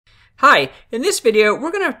Hi, in this video we're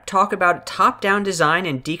going to talk about top-down design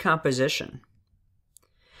and decomposition.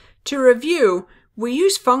 To review, we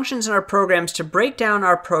use functions in our programs to break down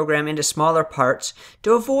our program into smaller parts,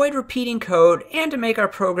 to avoid repeating code, and to make our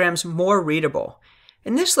programs more readable.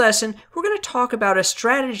 In this lesson, we're going to talk about a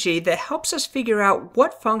strategy that helps us figure out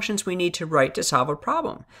what functions we need to write to solve a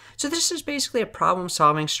problem. So this is basically a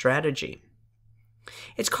problem-solving strategy.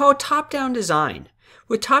 It's called top-down design.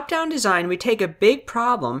 With top-down design, we take a big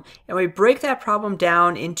problem and we break that problem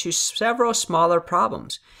down into several smaller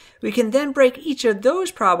problems. We can then break each of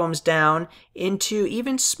those problems down into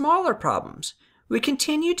even smaller problems. We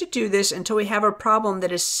continue to do this until we have a problem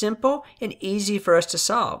that is simple and easy for us to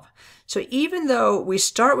solve. So even though we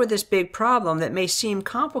start with this big problem that may seem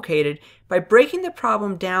complicated, by breaking the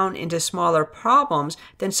problem down into smaller problems,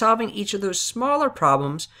 then solving each of those smaller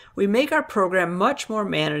problems, we make our program much more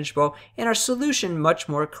manageable and our solution much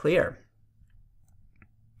more clear.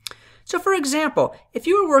 So for example, if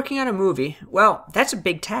you were working on a movie, well, that's a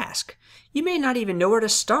big task. You may not even know where to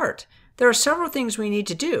start. There are several things we need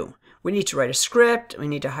to do. We need to write a script, we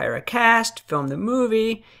need to hire a cast, film the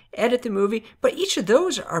movie, edit the movie, but each of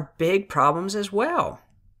those are big problems as well.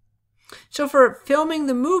 So for filming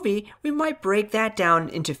the movie, we might break that down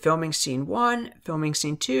into filming scene 1, filming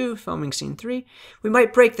scene 2, filming scene 3. We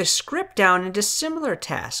might break the script down into similar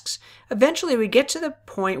tasks. Eventually we get to the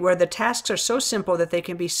point where the tasks are so simple that they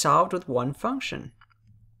can be solved with one function.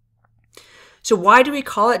 So why do we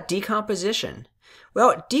call it decomposition?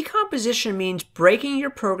 Well, decomposition means breaking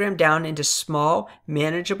your program down into small,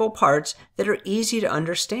 manageable parts that are easy to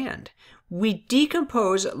understand. We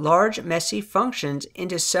decompose large, messy functions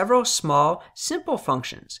into several small, simple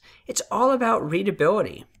functions. It's all about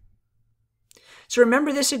readability. So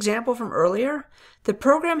remember this example from earlier? The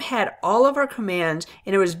program had all of our commands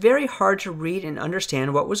and it was very hard to read and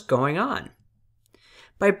understand what was going on.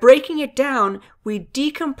 By breaking it down, we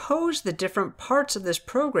decompose the different parts of this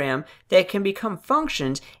program that can become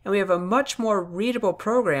functions, and we have a much more readable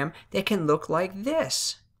program that can look like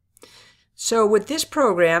this. So with this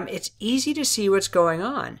program, it's easy to see what's going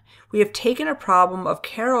on. We have taken a problem of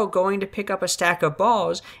Karel going to pick up a stack of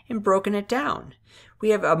balls and broken it down. We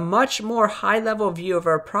have a much more high-level view of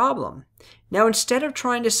our problem. Now, instead of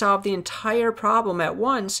trying to solve the entire problem at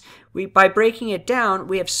once, by breaking it down,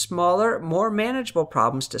 we have smaller, more manageable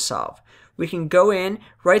problems to solve. We can go in,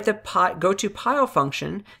 write the goToPile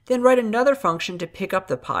function, then write another function to pick up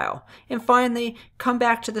the pile, and finally come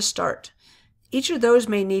back to the start. Each of those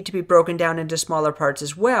may need to be broken down into smaller parts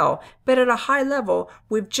as well, but at a high level,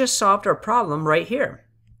 we've just solved our problem right here.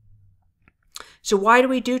 So why do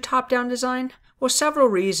we do top-down design? Well, several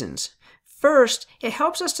reasons. First, it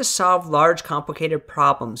helps us to solve large, complicated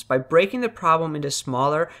problems by breaking the problem into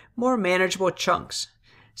smaller, more manageable chunks.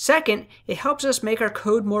 Second, it helps us make our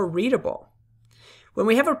code more readable. When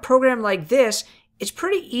we have a program like this, it's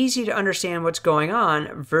pretty easy to understand what's going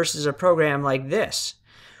on versus a program like this,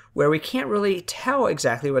 where we can't really tell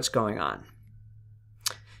exactly what's going on.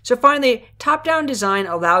 So finally, top-down design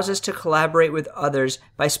allows us to collaborate with others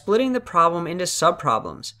by splitting the problem into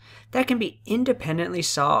subproblems that can be independently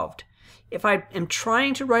solved. If I am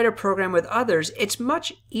trying to write a program with others, it's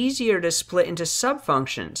much easier to split into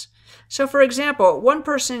subfunctions. So for example, one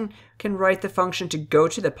person can write the function to go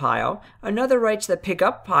to the pile, another writes the pick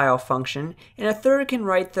up pile function, and a third can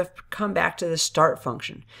write the come back to the start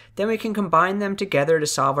function. Then we can combine them together to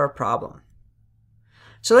solve our problem.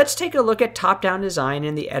 So let's take a look at top-down design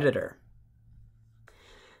in the editor.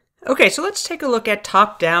 Okay, so let's take a look at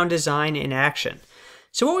top-down design in action.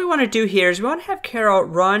 So what we want to do here is we want to have Karel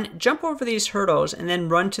jump over these hurdles, and then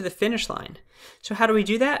run to the finish line. So how do we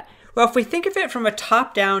do that? Well, if we think of it from a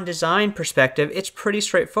top-down design perspective, it's pretty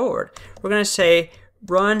straightforward. We're going to say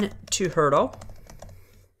run to hurdle.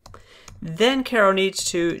 Then Karel needs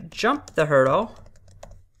to jump the hurdle,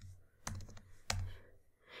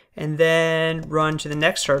 and then run to the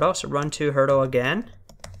next hurdle. So run to hurdle again,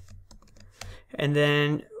 and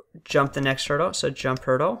then jump the next hurdle. So jump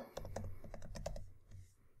hurdle.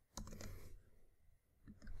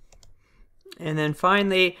 And then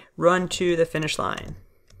finally, run to the finish line.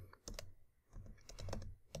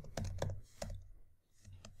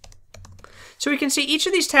 So we can see each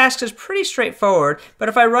of these tasks is pretty straightforward, but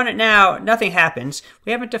if I run it now, nothing happens.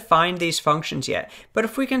 We haven't defined these functions yet. But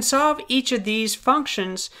if we can solve each of these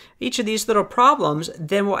functions, each of these little problems,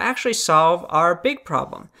 then we'll actually solve our big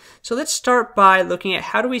problem. So let's start by looking at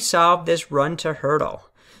how do we solve this run to hurdle.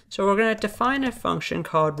 So we're going to define a function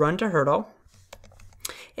called run to hurdle.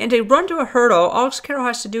 And to run to a hurdle, all Karel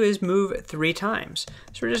has to do is move 3 times.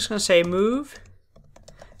 So we're just going to say move,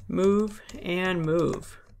 move, and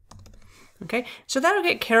move. Okay, so that'll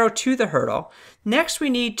get Karel to the hurdle. Next, we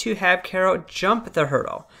need to have Karel jump the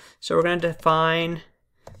hurdle. So we're going to define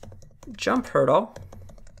jump hurdle.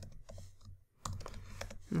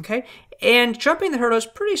 Okay, and jumping the hurdle is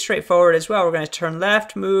pretty straightforward as well. We're going to turn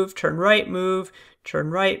left, move, turn right, move, turn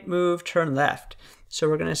right, move, turn left. So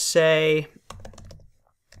we're going to say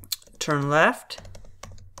turn left,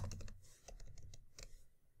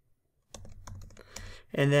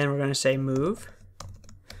 and then we're going to say move.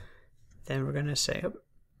 Then we're going to say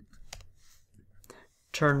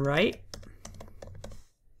turn right,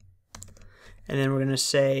 and then we're going to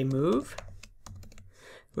say move.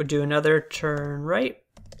 We'll do another turn right,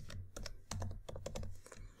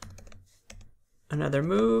 another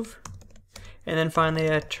move, and then finally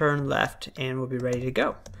a turn left, and we'll be ready to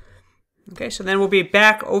go. Okay, so then we'll be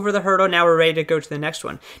back over the hurdle. Now we're ready to go to the next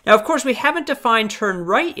one. Now, of course, we haven't defined turn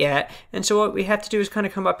right yet, and so what we have to do is kind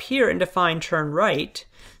of come up here and define turn right.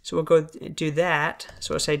 So we'll go do that.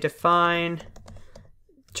 So we'll say define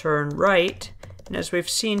turn right, and as we've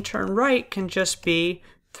seen, turn right can just be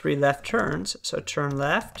 3 left turns. So turn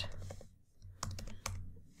left,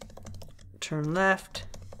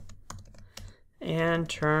 and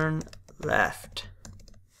turn left.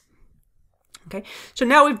 Okay, so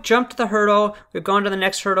now we've jumped the hurdle, we've gone to the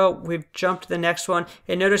next hurdle, we've jumped to the next one,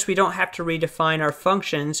 and notice we don't have to redefine our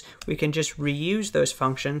functions, we can just reuse those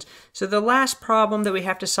functions. So the last problem that we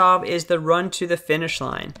have to solve is the run to the finish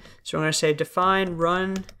line. So we're going to say define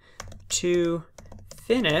run to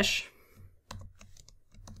finish.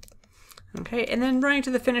 Okay, and then running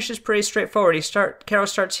to the finish is pretty straightforward. Karel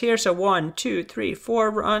starts here, so 1, 2, 3,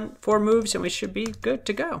 4 moves, and we should be good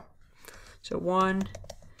to go. So 1,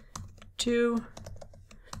 2,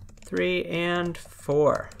 3, and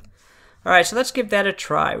 4. All right, so let's give that a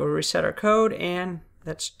try. We'll reset our code and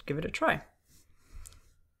let's give it a try.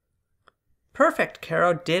 Perfect,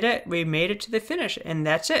 Karel did it. We made it to the finish, and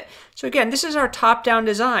that's it. So again, this is our top-down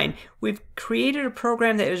design. We've created a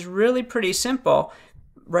program that is really pretty simple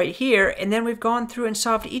right here, and then we've gone through and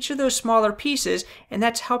solved each of those smaller pieces, and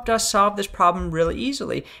that's helped us solve this problem really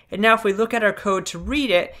easily. And now if we look at our code to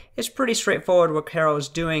read it, it's pretty straightforward what Karel is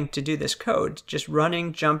doing to do this code. Just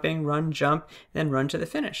running, jumping, run, jump, and then run to the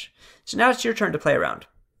finish. So now it's your turn to play around.